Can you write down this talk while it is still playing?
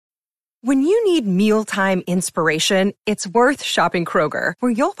When you need mealtime inspiration, it's worth shopping Kroger,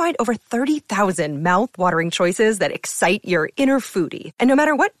 where you'll find over 30,000 mouth-watering choices that excite your inner foodie. And no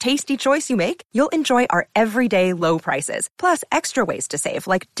matter what tasty choice you make, you'll enjoy our everyday low prices, plus extra ways to save,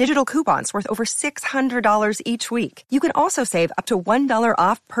 like digital coupons worth over $600 each week. You can also save up to $1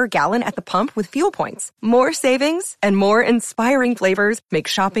 off per gallon at the pump with fuel points. More savings and more inspiring flavors make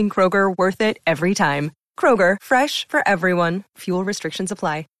shopping Kroger worth it every time. Kroger, fresh for everyone. Fuel restrictions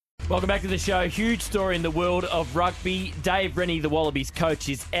apply. Welcome back to the show. Huge story in the world of rugby. Dave Rennie, the Wallabies coach,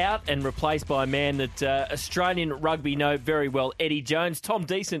 is out and replaced by a man that Australian rugby know very well, Eddie Jones. Tom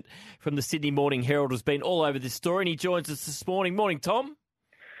Decent from the Sydney Morning Herald has been all over this story, and he joins us this morning. Morning, Tom.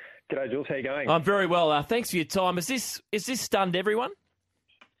 G'day, Jules. How you going? I'm very well. Thanks for your time. Is this stunned everyone?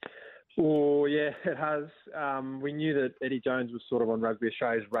 Oh, yeah, it has. We knew that Eddie Jones was sort of on Rugby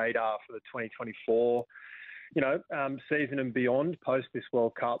Australia's radar for the 2024 season and beyond post this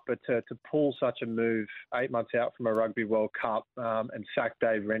World Cup, but to pull such a move 8 months out from a Rugby World Cup and sack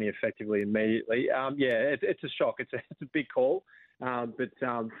Dave Rennie effectively immediately, it's a shock. It's a big call, but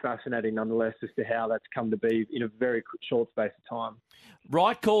fascinating nonetheless as to how that's come to be in a very short space of time.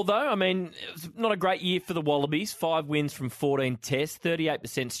 Right call, though. I mean, it's not a great year for the Wallabies. 5 wins from 14 tests,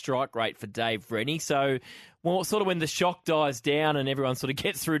 38% strike rate for Dave Rennie. So, well, sort of when the shock dies down and everyone sort of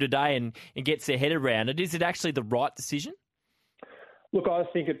gets through today and gets their head around it, is it actually the right decision? Look, I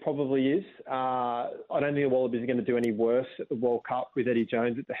think it probably is. I don't think the Wallabies are going to do any worse at the World Cup with Eddie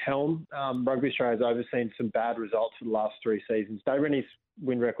Jones at the helm. Rugby Australia's overseen some bad results for the last 3 seasons. Dave Rennie's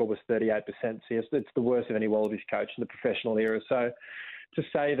win record was 38%. So yes, it's the worst of any Wallabies coach in the professional era. So to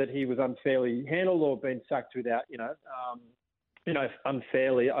say that he was unfairly handled or been sacked without,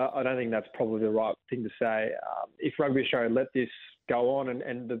 unfairly, I don't think that's probably the right thing to say. If Rugby Australia let this go on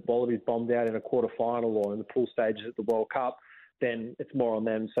and the Wallabies bombed out in a quarter-final or in the pool stages at the World Cup, then it's more on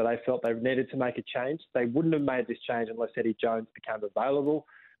them. So they felt they needed to make a change. They wouldn't have made this change unless Eddie Jones became available,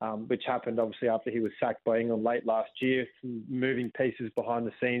 which happened obviously after he was sacked by England late last year, moving pieces behind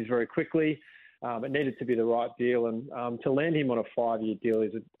the scenes very quickly. It needed to be the right deal, and to land him on a 5-year deal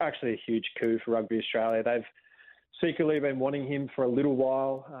is actually a huge coup for Rugby Australia. They've secretly been wanting him for a little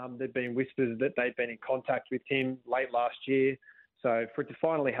while. There've been whispers that they'd been in contact with him late last year. So for it to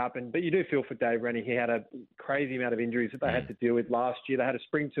finally happen, but you do feel for Dave Rennie. He had a crazy amount of injuries that they had to deal with last year. They had a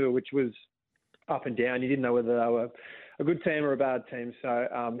spring tour which was up and down. You didn't know whether they were a good team or a bad team.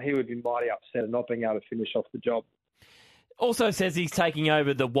 So he would be mighty upset at not being able to finish off the job. Also says he's taking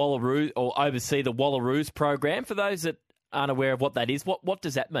over the Wallaroos or oversee the Wallaroos program. For those that aren't aware of what that is, what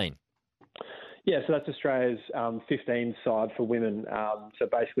does that mean? Yeah, so that's Australia's 15 side for women. So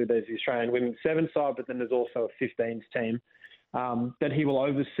basically there's the Australian women's 7 side, but then there's also a 15s team that he will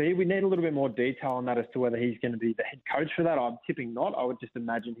oversee. We need a little bit more detail on that as to whether he's going to be the head coach for that. I'm tipping not. I would just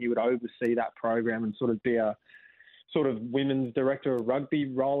imagine he would oversee that program and sort of be a sort of women's director of rugby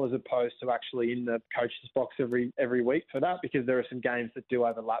role as opposed to actually in the coach's box every week for that, because there are some games that do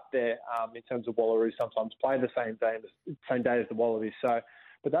overlap there in terms of Wallaroos sometimes play the same day as the Wallabies. So,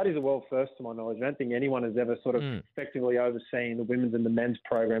 but that is a world first to my knowledge. I don't think anyone has ever sort of effectively overseen the women's and the men's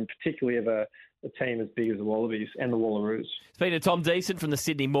program, particularly of a team as big as the Wallabies and the Wallaroos. Speaking of Tom Decent from the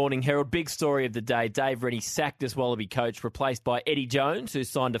Sydney Morning Herald, big story of the day. Dave Rennie sacked as Wallaby coach, replaced by Eddie Jones, who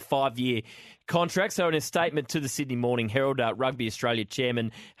signed a 5-year contract. So in a statement to the Sydney Morning Herald, Rugby Australia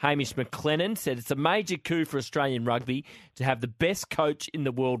chairman Hamish McLennan said it's a major coup for Australian rugby to have the best coach in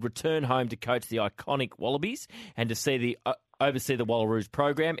the world return home to coach the iconic Wallabies and to see oversee the Wallaroos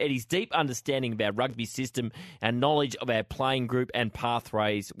program. Eddie's deep understanding of our rugby system and knowledge of our playing group and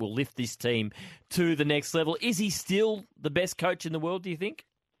pathways will lift this team to the next level. Is he still the best coach in the world, do you think?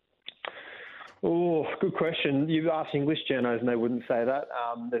 Oh, good question. You've asked English journos and they wouldn't say that.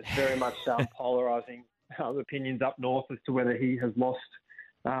 There's very much polarising opinions up north as to whether he has lost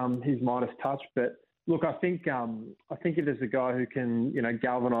his Midas touch. But look, I think if there's a guy who can,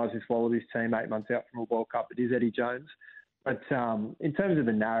 galvanise this Wallabies team 8 months out from a World Cup, it is Eddie Jones. But in terms of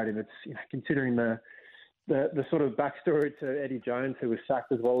the narrative, it's considering the sort of backstory to Eddie Jones, who was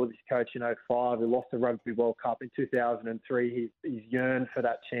sacked as Wallabies coach in 2005, who lost the Rugby World Cup in 2003. He's yearned for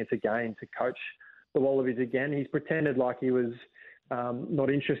that chance again to coach the Wallabies again. He's pretended like he was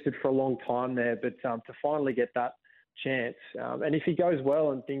not interested for a long time there, but to finally get that chance, and if he goes well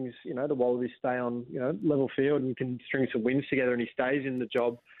and things, the Wallabies stay on level field and can string some wins together, and he stays in the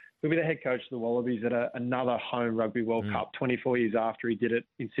job, he'll be the head coach of the Wallabies at another home Rugby World Cup 24 years after he did it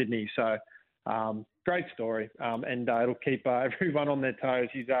in Sydney. So Great story, and it'll keep everyone on their toes.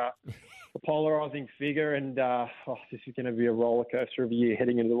 He's a polarising figure, and this is going to be a roller coaster of a year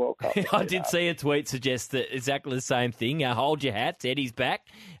heading into the World Cup. I did see a tweet suggest that exactly the same thing. Hold your hats, Eddie's back.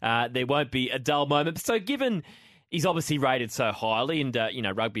 There won't be a dull moment. So given he's obviously rated so highly, and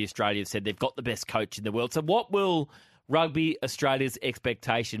Rugby Australia said they've got the best coach in the world. So what will Rugby Australia's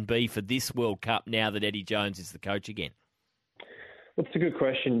expectation be for this World Cup now that Eddie Jones is the coach again? Well, it's a good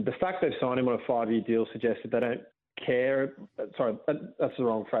question. The fact they've signed him on a 5-year deal suggests that they don't care. Sorry, that's the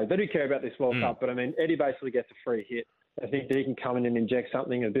wrong phrase. They do care about this World Cup, but I mean, Eddie basically gets a free hit. I think that he can come in and inject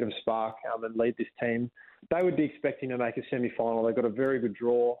something, a bit of a spark, and lead this team. They would be expecting to make a semi-final. They've got a very good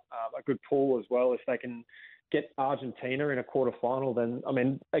draw, a good pool as well. If they can get Argentina in a quarter-final, then, I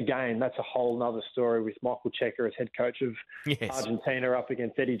mean, again, that's a whole other story with Michael Cheika as head coach of Argentina up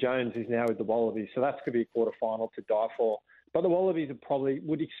against Eddie Jones, who's now with the Wallabies. So that's going to be a quarter-final to die for. But the Wallabies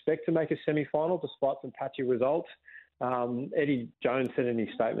would expect to make a semi-final despite some patchy results. Eddie Jones said in his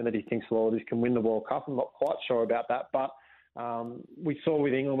statement that he thinks the Wallabies can win the World Cup. I'm not quite sure about that, but we saw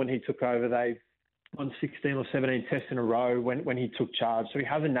with England when he took over, they won 16 or 17 tests in a row when he took charge. So he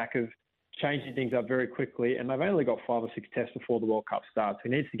has a knack of changing things up very quickly, and they've only got 5 or 6 tests before the World Cup starts. He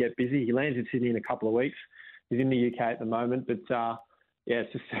needs to get busy. He lands in Sydney in a couple of weeks. He's in the UK at the moment, but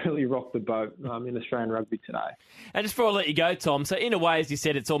it's just certainly rocked the boat in Australian rugby today. And just before I let you go, Tom, so in a way, as you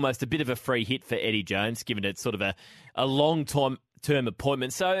said, it's almost a bit of a free hit for Eddie Jones, given it's sort of a long-term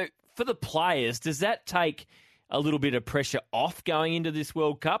appointment. So for the players, does that take a little bit of pressure off going into this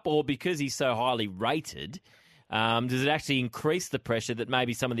World Cup, or because he's so highly rated, does it actually increase the pressure that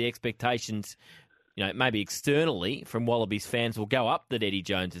maybe some of the expectations, maybe externally from Wallabies fans will go up that Eddie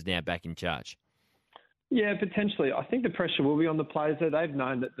Jones is now back in charge? Yeah, potentially. I think the pressure will be on the players, though. They've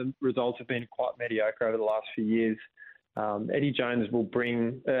known that the results have been quite mediocre over the last few years. Eddie Jones will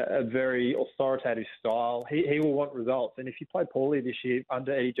bring a very authoritative style. He will want results. And if you play poorly this year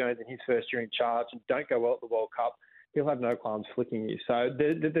under Eddie Jones in his first year in charge and don't go well at the World Cup, he'll have no qualms flicking you. So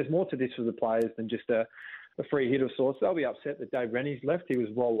there's more to this for the players than just a free hit of sorts. They'll be upset that Dave Rennie's left. He was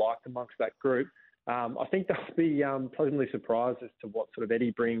well liked amongst that group. I think they'll be pleasantly surprised as to what sort of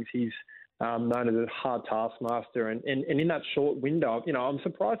Eddie brings. He's known as a hard taskmaster, and in that short window, I'm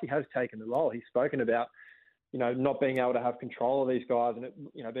surprised he has taken the role. He's spoken about, not being able to have control of these guys and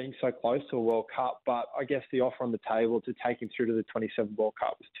it, being so close to a World Cup. But I guess the offer on the table to take him through to the 27 World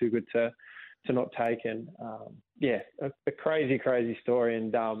Cup was too good to not take. And a crazy, crazy story, and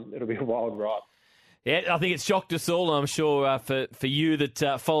it'll be a wild ride. Yeah, I think it's shocked us all. I'm sure for you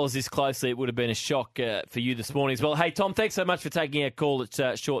that follows this closely, it would have been a shock for you this morning as well. Hey, Tom, thanks so much for taking our call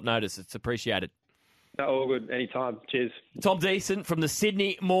at short notice. It's appreciated. No, all good. Anytime. Cheers. Tom Decent from the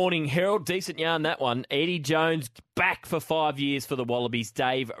Sydney Morning Herald. Decent yarn, that one. Eddie Jones back for 5 years for the Wallabies.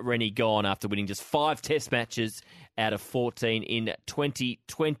 Dave Rennie gone after winning just 5 test matches out of 14 in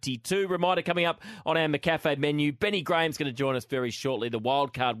 2022. Reminder coming up on our McCafe menu. Benny Graham's going to join us very shortly. The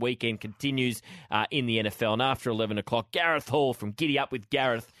wildcard weekend continues in the NFL. And after 11 o'clock, Gareth Hall from Giddy Up with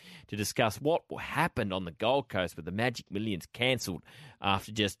Gareth to discuss what happened on the Gold Coast with the Magic Millions cancelled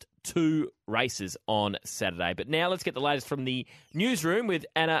after just 2 races on Saturday. But now let's get the latest from the newsroom with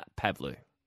Anna Pavlou.